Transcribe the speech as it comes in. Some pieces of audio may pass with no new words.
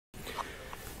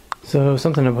So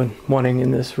something I've been wanting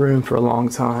in this room for a long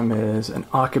time is an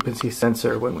occupancy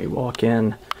sensor when we walk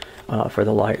in for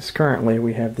the lights. Currently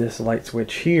we have this light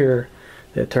switch here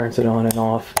that turns it on and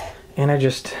off, and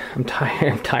I'm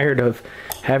tired of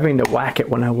having to whack it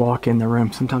when I walk in the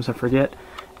room. Sometimes I forget,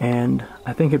 and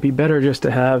I think it'd be better just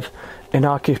to have an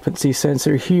occupancy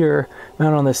sensor here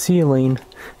mounted on the ceiling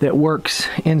that works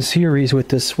in series with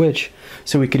this switch,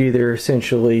 so we could either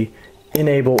essentially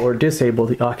enable or disable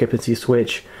the occupancy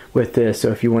switch with this.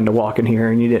 So if you wanted to walk in here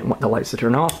and you didn't want the lights to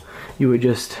turn off, you would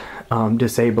just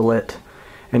disable it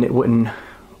and it wouldn't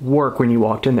work when you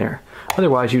walked in there.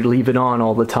 Otherwise you'd leave it on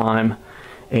all the time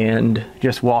and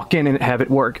just walk in and have it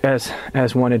work as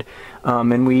wanted.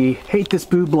 And we hate this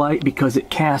boob light because it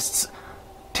casts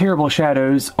terrible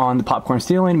shadows on the popcorn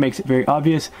ceiling, makes it very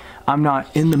obvious. I'm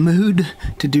not in the mood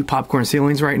to do popcorn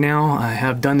ceilings right now. I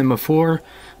have done them before,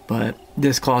 but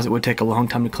this closet would take a long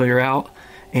time to clear out.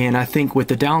 And I think with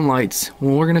the downlights,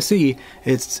 well, we're gonna see,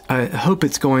 I hope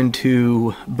it's going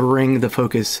to bring the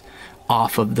focus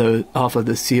off of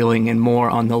the ceiling and more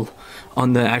on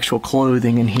the actual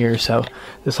clothing in here. So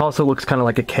this also looks kind of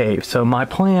like a cave. So my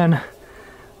plan,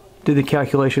 did the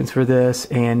calculations for this,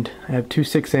 and I have two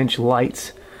 6-inch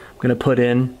lights I'm gonna put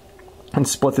in and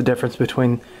split the difference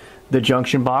between the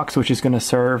junction box, which is gonna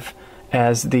serve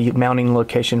as the mounting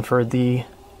location for the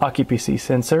occupancy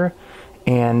sensor,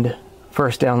 and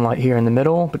first down light here in the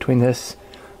middle between this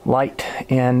light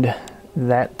and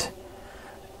that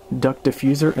duct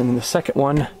diffuser, and then the second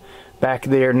one back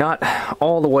there, not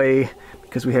all the way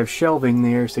because we have shelving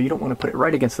there, so you don't want to put it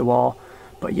right against the wall,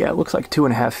 but yeah, it looks like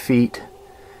 2.5 feet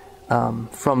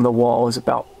from the wall is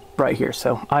about right here.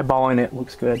 So eyeballing it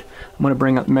looks good. I'm going to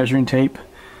bring up the measuring tape.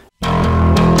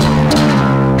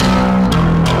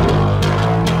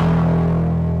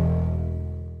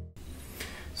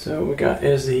 So what we got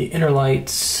is the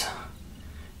enerlites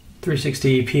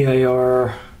 360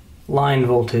 PIR line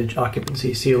voltage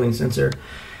occupancy ceiling sensor.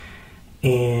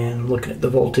 And looking at the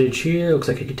voltage here, looks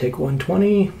like it could take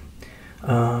 120.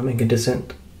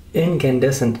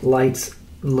 Incandescent lights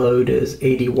load is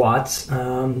 80 watts,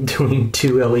 doing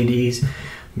 2 LEDs,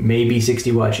 maybe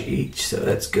 60 watts each, so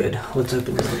that's good. Let's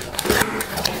open this up.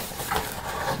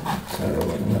 So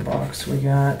in the box we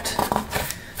got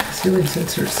the ceiling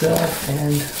sensor itself,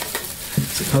 and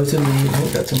supposedly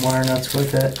we got some wire nuts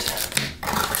with it.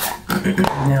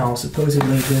 Now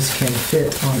supposedly this can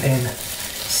fit on a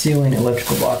ceiling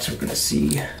electrical box. We're going to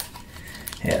see.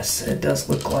 Yes, it does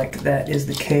look like that is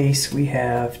the case. We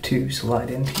have two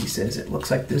slide-in pieces. It looks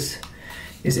like this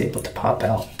is able to pop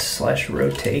out /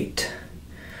 rotate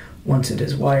once it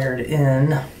is wired in.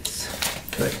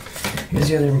 But here's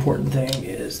the other important thing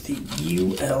is the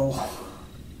UL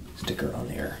sticker on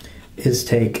there. Is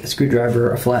take a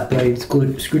screwdriver, a flat blade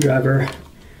screwdriver,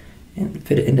 and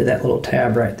fit it into that little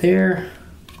tab right there.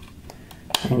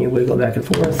 And you wiggle back and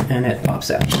forth and it pops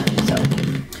out.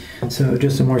 So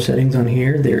just some more settings on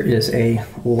here. There is a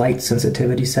light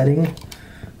sensitivity setting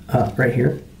right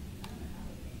here.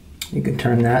 You can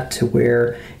turn that to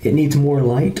where it needs more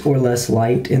light or less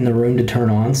light in the room to turn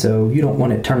on. So you don't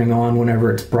want it turning on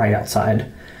whenever it's bright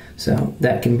outside. So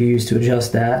that can be used to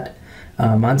adjust that.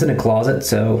 Mine's in a closet,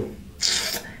 so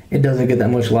it doesn't get that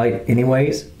much light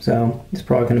anyways, so it's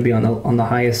probably going to be on the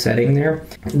highest setting there.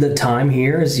 The time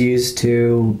here is used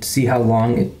to see how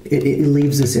long it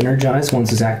leaves this energized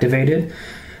once it's activated.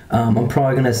 I'm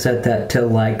probably going to set that to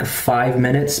like 5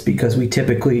 minutes because we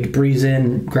typically breeze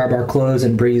in, grab our clothes,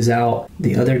 and breeze out.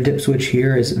 The other dip switch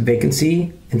here is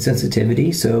vacancy and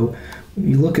sensitivity. So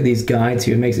you look at these guides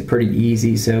here, it makes it pretty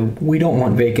easy. So we don't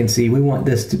want vacancy. We want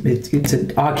this to, it's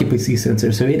an occupancy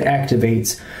sensor, so it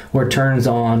activates or turns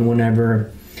on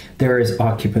whenever there is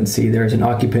occupancy. There's an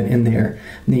occupant in there.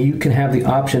 Now you can have the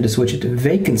option to switch it to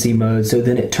vacancy mode, so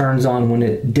then it turns on when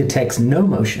it detects no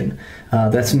motion.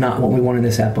 That's not what we want in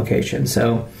this application.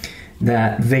 So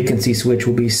that vacancy switch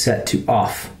will be set to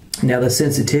off. Now the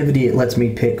sensitivity, it lets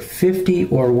me pick 50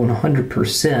 or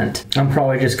 100%. I'm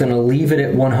probably just going to leave it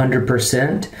at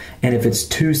 100%, and if it's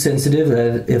too sensitive,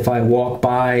 if I walk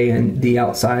by and the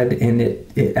outside and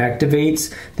it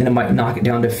activates, then it might knock it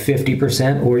down to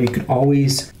 50%, or you could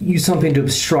always use something to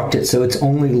obstruct it so it's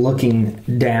only looking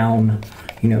down,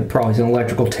 you know, probably some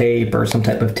electrical tape or some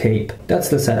type of tape. That's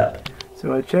the setup.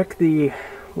 So I checked the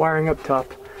wiring up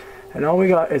top, and all we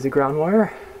got is a ground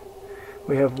wire.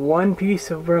 We have one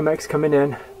piece of Romex coming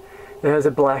in that has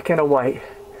a black and a white.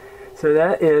 So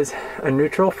that is a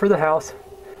neutral for the house,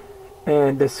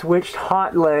 and the switched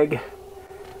hot leg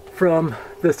from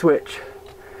the switch.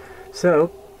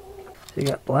 So you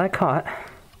got black hot,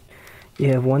 you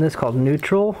have one that's called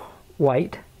neutral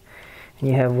white, and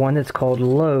you have one that's called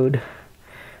load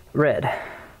red.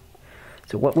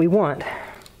 So what we want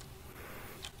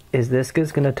is this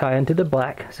is going to tie into the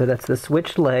black, so that's the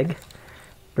switched leg.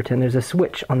 Pretend there's a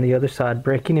switch on the other side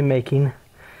breaking and making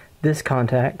this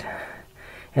contact,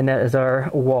 and that is our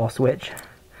wall switch.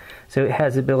 So it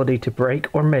has the ability to break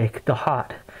or make the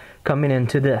hot coming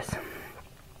into this.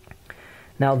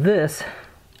 Now this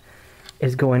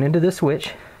is going into the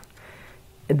switch.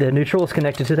 The neutral is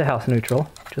connected to the house neutral,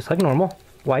 just like normal.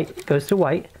 White goes to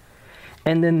white.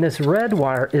 And then this red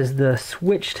wire is the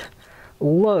switched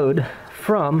load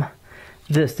from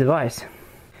this device.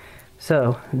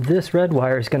 So this red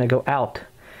wire is going to go out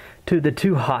to the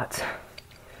 2 hots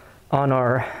on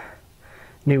our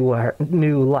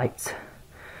new lights.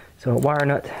 So a wire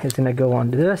nut is going to go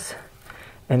onto this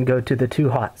and go to the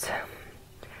 2 hots.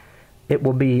 It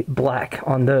will be black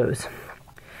on those.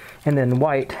 And then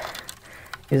white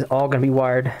is all going to be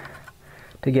wired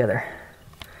together.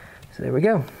 So there we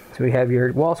go. So we have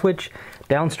your wall switch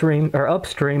downstream or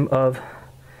upstream of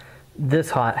this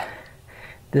hot.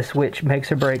 This switch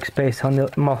makes or breaks based on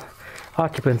the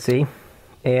occupancy,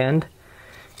 and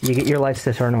you get your lights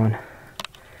to turn on.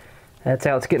 That's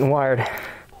how it's getting wired.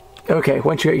 Okay,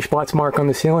 once you got your spots marked on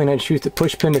the ceiling, I just use the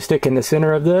push pin to stick in the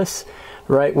center of this,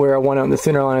 right where I want it on the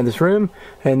center line of this room,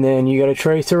 and then you got to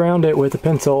trace around it with a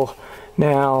pencil.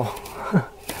 Now,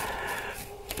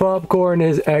 popcorn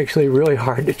is actually really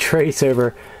hard to trace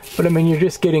over, but I mean, you're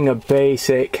just getting a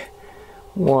basic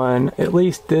one. At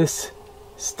least this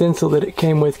stencil that it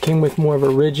came with more of a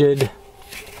rigid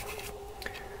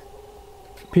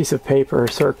piece of paper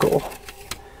circle.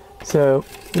 So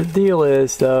the deal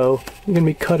is, though, you're going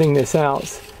to be cutting this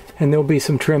out, and there'll be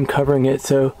some trim covering it,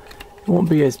 so it won't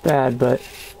be as bad, but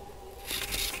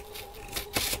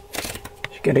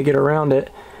you got to get around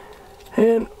it.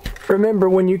 And remember,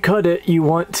 when you cut it, you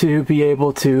want to be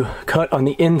able to cut on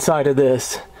the inside of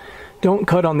this. Don't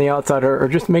cut on the outside, or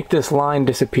just make this line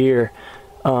disappear,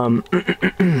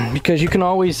 because you can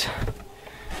always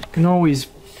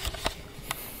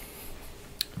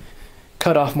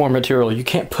cut off more material. You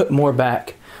can't put more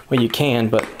back. Well, you can,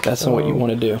 but that's not what you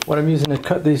want to do. What I'm using to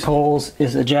cut these holes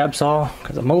is a jab saw,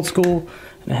 because I'm old school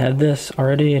and I have this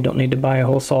already. I don't need to buy a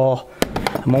whole saw.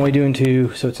 I'm only doing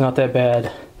 2, so it's not that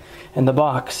bad. And the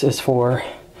box is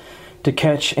to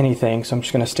catch anything. So I'm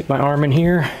just going to stick my arm in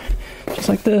here, just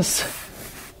like this.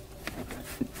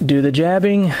 Do the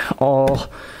jabbing. All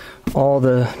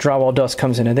the drywall dust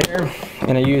comes into there,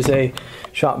 and I use a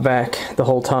shop vac the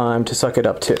whole time to suck it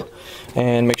up too.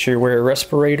 And make sure you wear a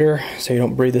respirator so you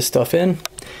don't breathe this stuff in.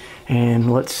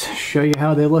 And let's show you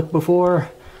how they look before.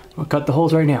 I'll cut the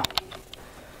holes right now.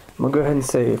 I'm gonna go ahead and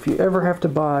say, if you ever have to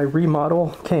buy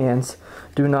remodel cans,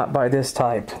 do not buy this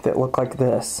type that look like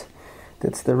this.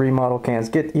 That's the remodel cans.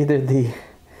 Get either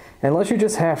unless you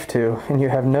just have to and you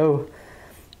have no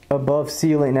above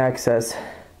ceiling access.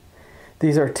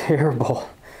 These are terrible.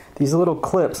 These little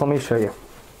clips, let me show you.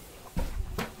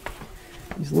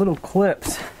 These little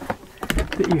clips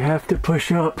that you have to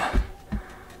push up.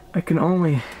 I can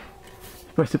only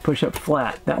supposed to push up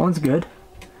flat. That one's good.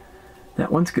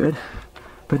 That one's good.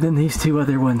 But then these 2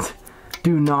 other ones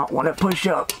do not want to push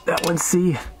up. That one,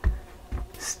 see,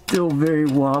 still very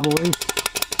wobbly.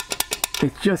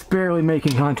 It's just barely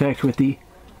making contact with the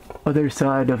other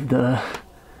side of the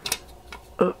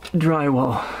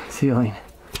drywall ceiling.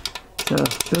 So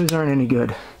those aren't any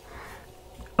good.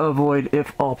 Avoid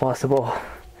if all possible.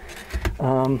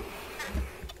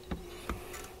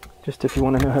 Just if you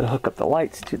want to know how to hook up the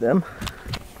lights to them.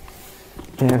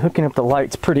 And hooking up the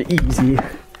lights pretty easy.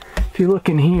 If you look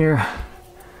in here,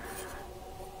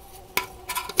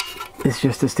 it's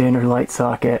just a standard light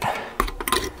socket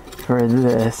for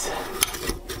this.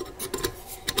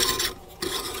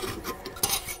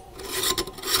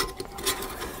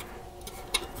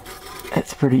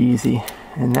 It's pretty easy.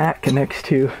 And that connects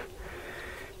to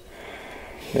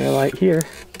the light here.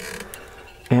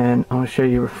 And I'll show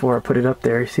you before I put it up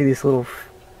there. You see these little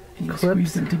clips?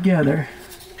 Squeeze them together.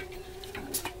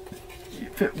 You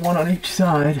fit one on each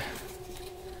side.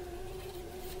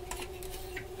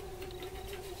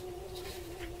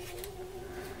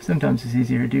 Sometimes it's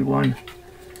easier to do one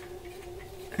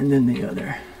and then the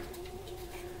other.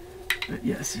 But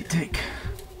yes, you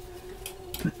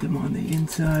put them on the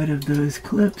inside of those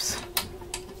clips,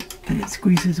 and it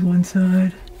squeezes one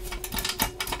side.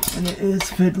 And it is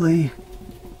fiddly,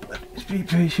 but just be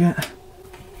patient.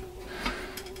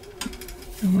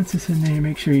 And once it's in there,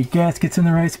 make sure your gasket's in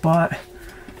the right spot,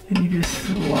 and you just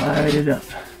slide it up.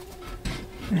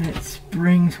 And it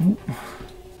springs.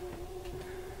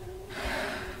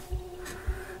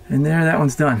 And there, that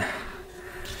one's done.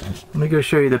 Let me go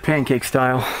show you the pancake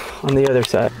style on the other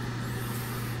side.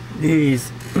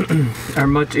 These are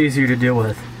much easier to deal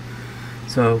with.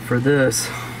 So for this,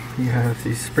 you have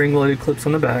these spring-loaded clips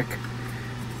on the back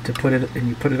to put it, and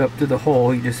you put it up through the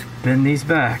hole. You just bend these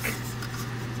back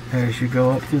as you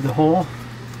go up through the hole,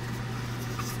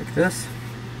 like this.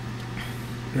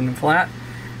 Bend them flat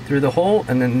through the hole,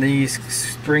 and then these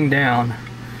string down,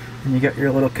 and you got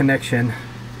your little connection.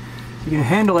 You can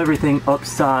handle everything up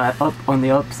on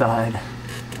the upside.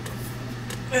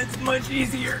 It's much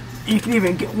easier. You can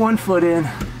even get one foot in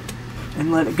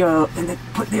and let it go, and then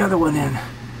put the other one in,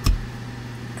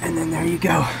 and then there you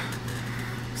go.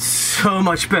 So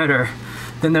much better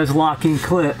than those locking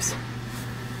clips.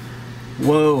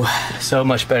 Whoa, so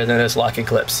much better than those locking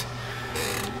clips.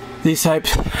 These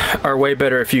types are way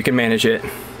better if you can manage it.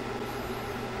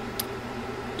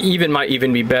 Might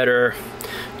even be better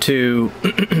to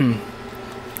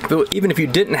even if you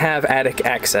didn't have attic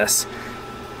access,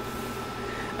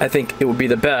 I think it would be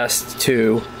the best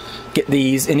to get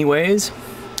these anyways.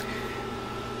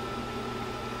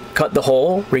 Cut the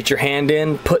hole, reach your hand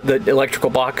in, put the electrical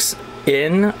box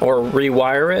in or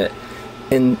rewire it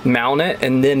and mount it,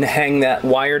 and then hang that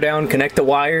wire down, connect the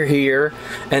wire here,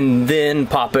 and then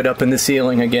pop it up in the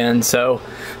ceiling again. So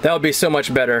that would be so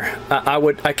much better.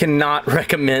 I cannot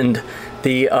recommend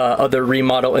the other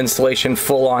remodel installation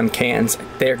full-on cans.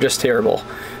 They're just terrible.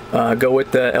 Go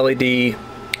with the LED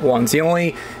ones. The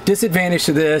only disadvantage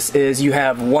to this is you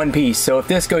have one piece. So if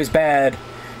this goes bad,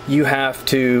 you have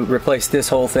to replace this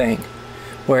whole thing.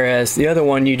 Whereas the other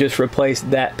one, you just replace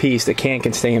that piece. The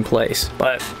can stay in place.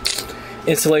 But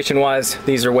installation wise,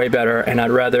 these are way better, and I'd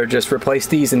rather just replace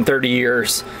these in 30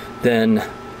 years than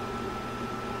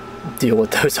deal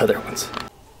with those other ones.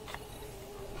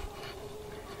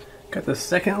 Got the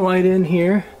second light in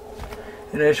here,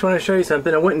 and I just want to show you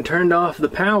something. I went and turned off the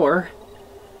power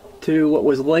to what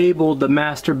was labeled the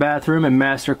master bathroom and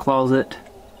master closet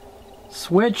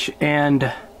switch,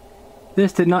 and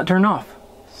this did not turn off.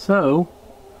 So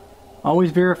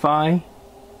always verify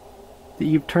that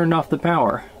you've turned off the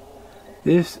power.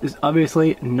 This is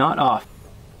obviously not off.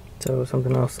 So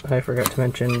something else I forgot to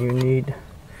mention, you need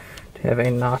to have a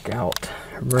knockout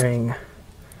ring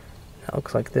that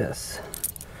looks like this.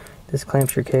 This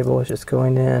clamps your cable, is just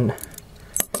going in,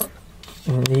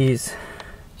 and these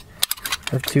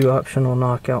have two optional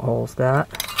knockout holes, that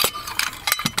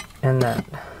and that.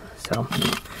 So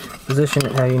position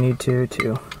it how you need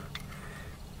to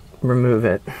remove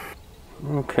it.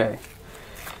 Okay,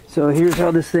 so here's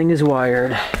how this thing is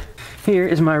wired. Here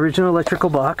is my original electrical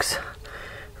box,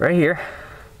 right here.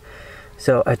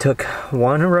 So I took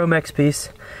one Romex piece,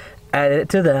 added it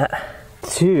to that,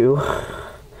 to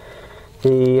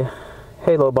the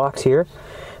Halo box here,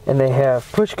 and they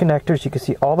have push connectors. You can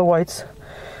see all the whites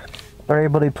are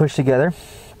able to be pushed together.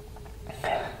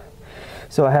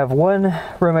 So I have one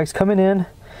Romex coming in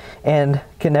and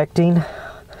connecting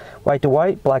white to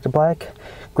white, black to black,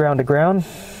 ground to ground,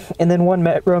 and then one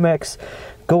Romex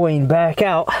going back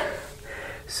out,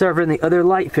 serving the other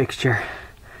light fixture,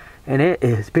 and it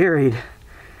is buried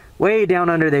way down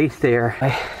underneath there.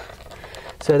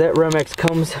 So that Romex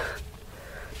comes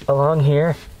along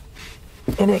here,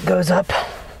 and it goes up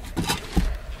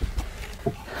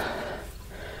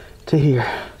to here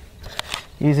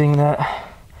using that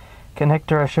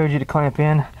connector I showed you to clamp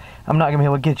in. I'm not gonna be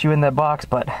able to get you in that box,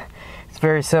 but it's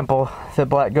very simple. The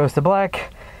black goes to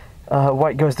black,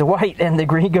 white goes to white, and the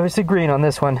green goes to green on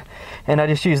this one. And I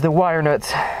just use the wire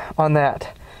nuts on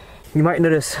that. You might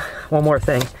notice one more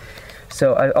thing.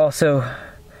 So I also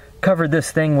covered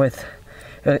this thing with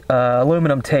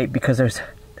aluminum tape, because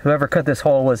whoever cut this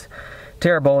hole was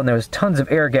terrible, and there was tons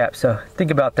of air gaps. So think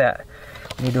about that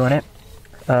when you're doing it.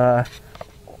 A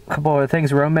couple other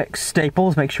things, Romex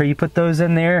staples, make sure you put those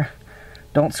in there.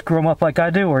 Don't screw them up like I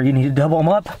do, or you need to double them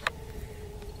up.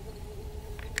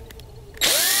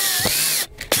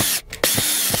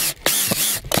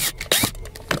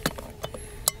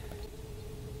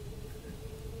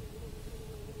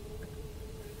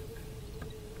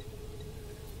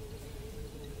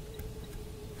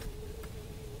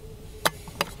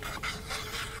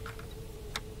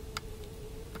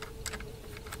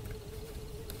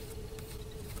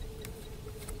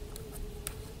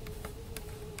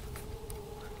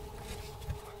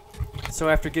 So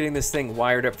after getting this thing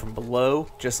wired up from below,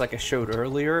 just like I showed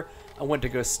earlier, I went to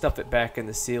go stuff it back in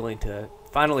the ceiling to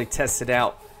finally test it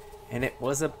out. And it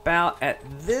was about at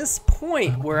this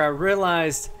point where I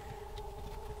realized,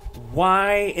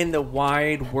 why in the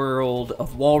wide world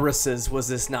of walruses was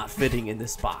this not fitting in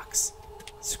this box?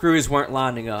 Screws weren't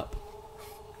lining up.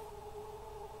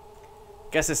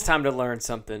 Guess it's time to learn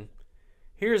something.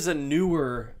 Here's a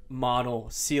newer model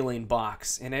ceiling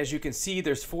box, and as you can see,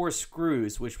 there's 4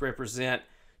 screws, which represent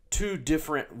 2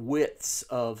 different widths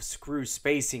of screw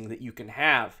spacing that you can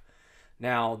have.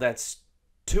 Now that's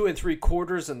 2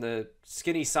 3/4 on the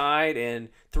skinny side and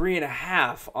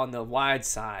 3.5 on the wide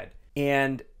side.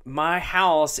 And my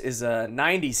house is a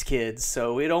 90s kid,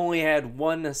 so it only had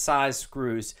 1 size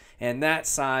screws, and that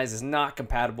size is not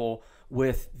compatible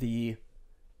with the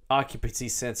occupancy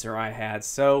sensor I had.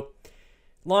 So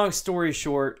long story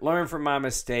short, learn from my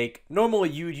mistake. Normally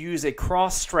you'd use a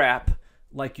cross strap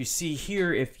like you see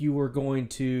here if you were going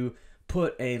to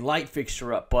put a light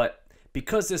fixture up, but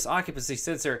because this occupancy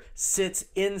sensor sits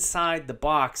inside the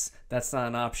box, that's not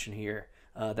an option here.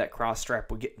 That cross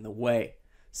strap will get in the way.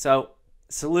 So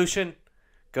solution,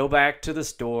 go back to the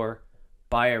store,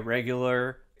 buy a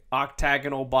regular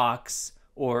octagonal box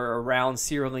or a round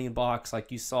ceiling box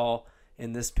like you saw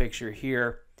in this picture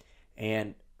here,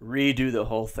 and redo the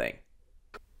whole thing.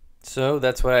 So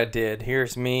that's what I did.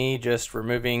 Here's me just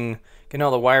getting all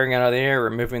the wiring out of there,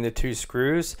 removing the 2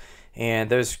 screws,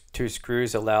 and those 2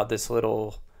 screws allowed this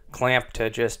little clamp to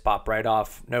just pop right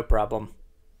off, no problem.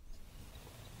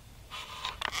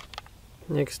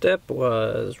 Next step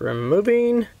was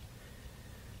removing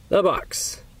the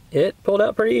box. It pulled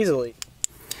out pretty easily.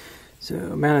 So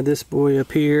mounted this boy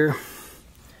up here.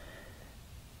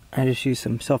 I just used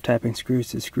some self-tapping screws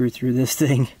to screw through this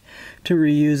thing to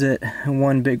reuse it. And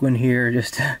 1 big one here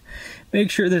just to make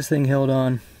sure this thing held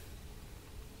on.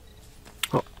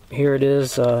 Oh, here it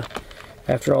is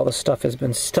after all the stuff has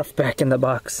been stuffed back in the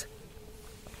box.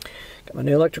 Got my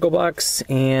new electrical box,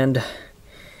 and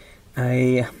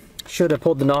I should have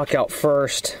pulled the knock out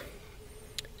first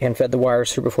and fed the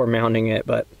wires through before mounting it,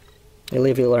 but you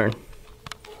live, you learn.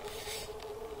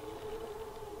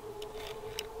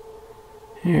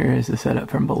 Here is the setup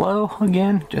from below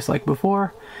again, just like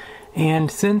before.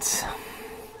 And since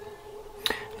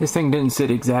this thing didn't sit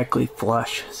exactly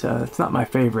flush, so it's not my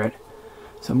favorite,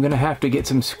 so I'm gonna have to get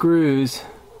some screws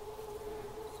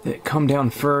that come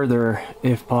down further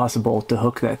if possible to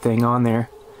hook that thing on there.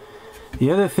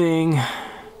 The other thing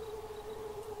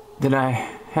that I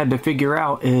had to figure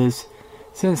out is,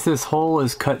 since this hole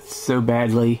is cut so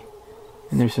badly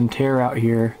and there's some tear out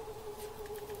here,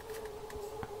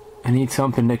 I need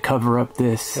something to cover up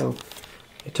this. So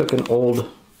I took an old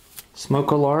smoke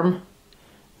alarm,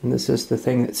 and this is the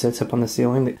thing that sits up on the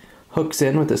ceiling that hooks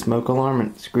in with the smoke alarm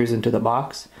and screws into the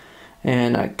box.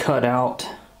 And I cut out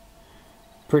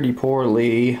pretty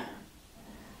poorly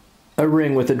a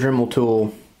ring with a Dremel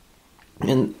tool,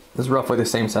 and it's roughly the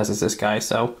same size as this guy,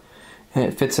 so, and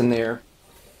it fits in there.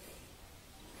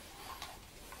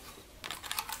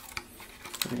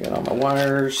 I got all my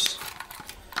wires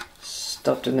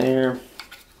stuffed in there,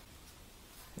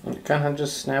 and it kind of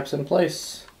just snaps in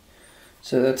place.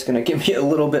 So that's going to give me a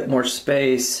little bit more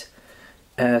space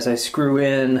as I screw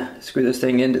this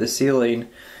thing into the ceiling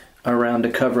around to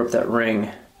cover up that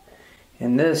ring.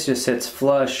 And this just sits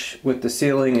flush with the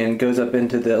ceiling and goes up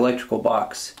into the electrical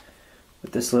box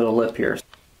with this little lip here.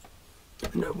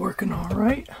 Ended up working all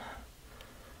right.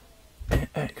 It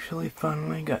actually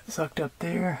finally got sucked up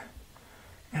there,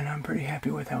 and I'm pretty happy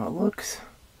with how it looks.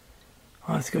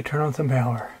 Let's go turn on some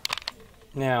power.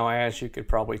 Now, as you could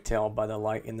probably tell by the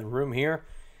light in the room here,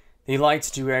 the lights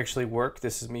do actually work.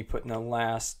 This is me putting the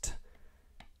last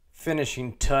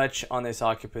finishing touch on this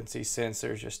occupancy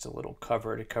sensor, just a little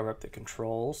cover to cover up the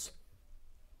controls.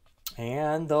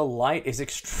 And the light is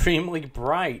extremely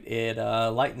bright. It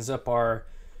lightens up our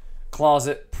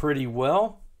closet pretty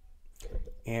well.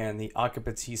 And the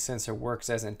occupancy sensor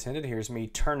works as intended. Here's me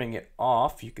turning it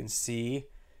off. You can see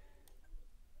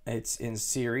it's in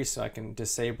series, so I can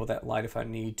disable that light if I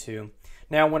need to.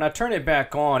 Now, when I turn it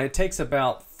back on, it takes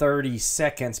about 30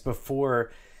 seconds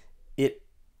before it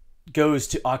goes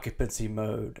to occupancy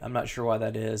mode. I'm not sure why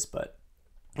that is, but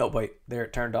oh wait, there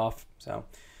it turned off. So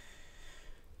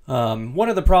one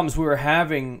of the problems we were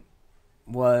having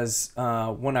was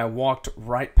when I walked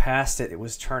right past it, it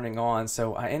was turning on.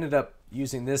 So I ended up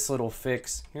using this little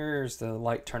fix. Here's the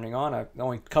light turning on. I'm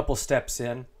only a couple steps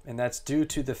in, and that's due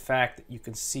to the fact that you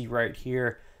can see right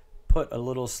here, put a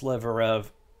little sliver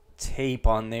of tape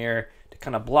on there to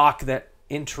kind of block that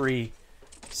entry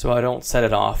so I don't set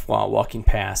it off while walking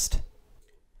past.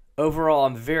 Overall,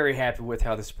 I'm very happy with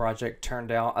how this project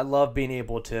turned out. I love being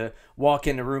able to walk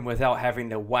in the room without having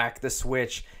to whack the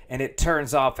switch, and it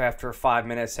turns off after 5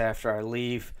 minutes after I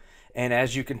leave. And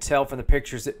as you can tell from the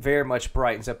pictures, it very much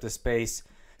brightens up the space.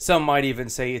 Some might even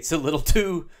say it's a little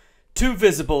too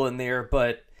visible in there,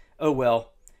 but oh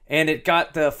well. And it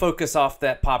got the focus off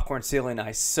that popcorn ceiling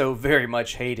I so very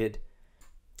much hated.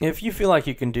 If you feel like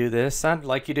you can do this, I'd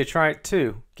like you to try it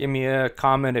too. Give me a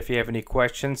comment if you have any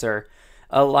questions, or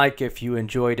a like if you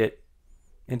enjoyed it.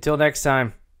 Until next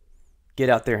time, get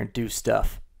out there and do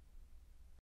stuff.